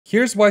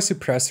Here's why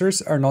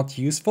suppressors are not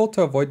useful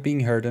to avoid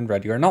being heard in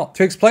ready or not.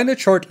 To explain it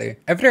shortly,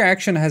 every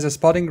action has a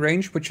spotting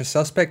range which a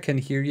suspect can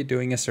hear you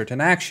doing a certain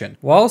action.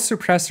 While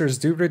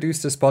suppressors do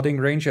reduce the spotting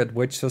range at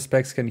which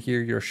suspects can hear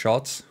your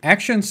shots,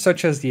 actions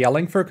such as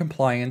yelling for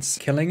compliance,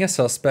 killing a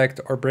suspect,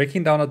 or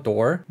breaking down a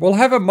door will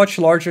have a much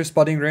larger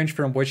spotting range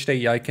from which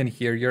the AI can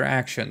hear your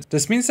actions.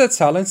 This means that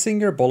silencing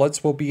your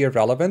bullets will be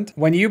irrelevant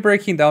when you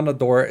breaking down a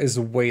door is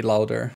way louder.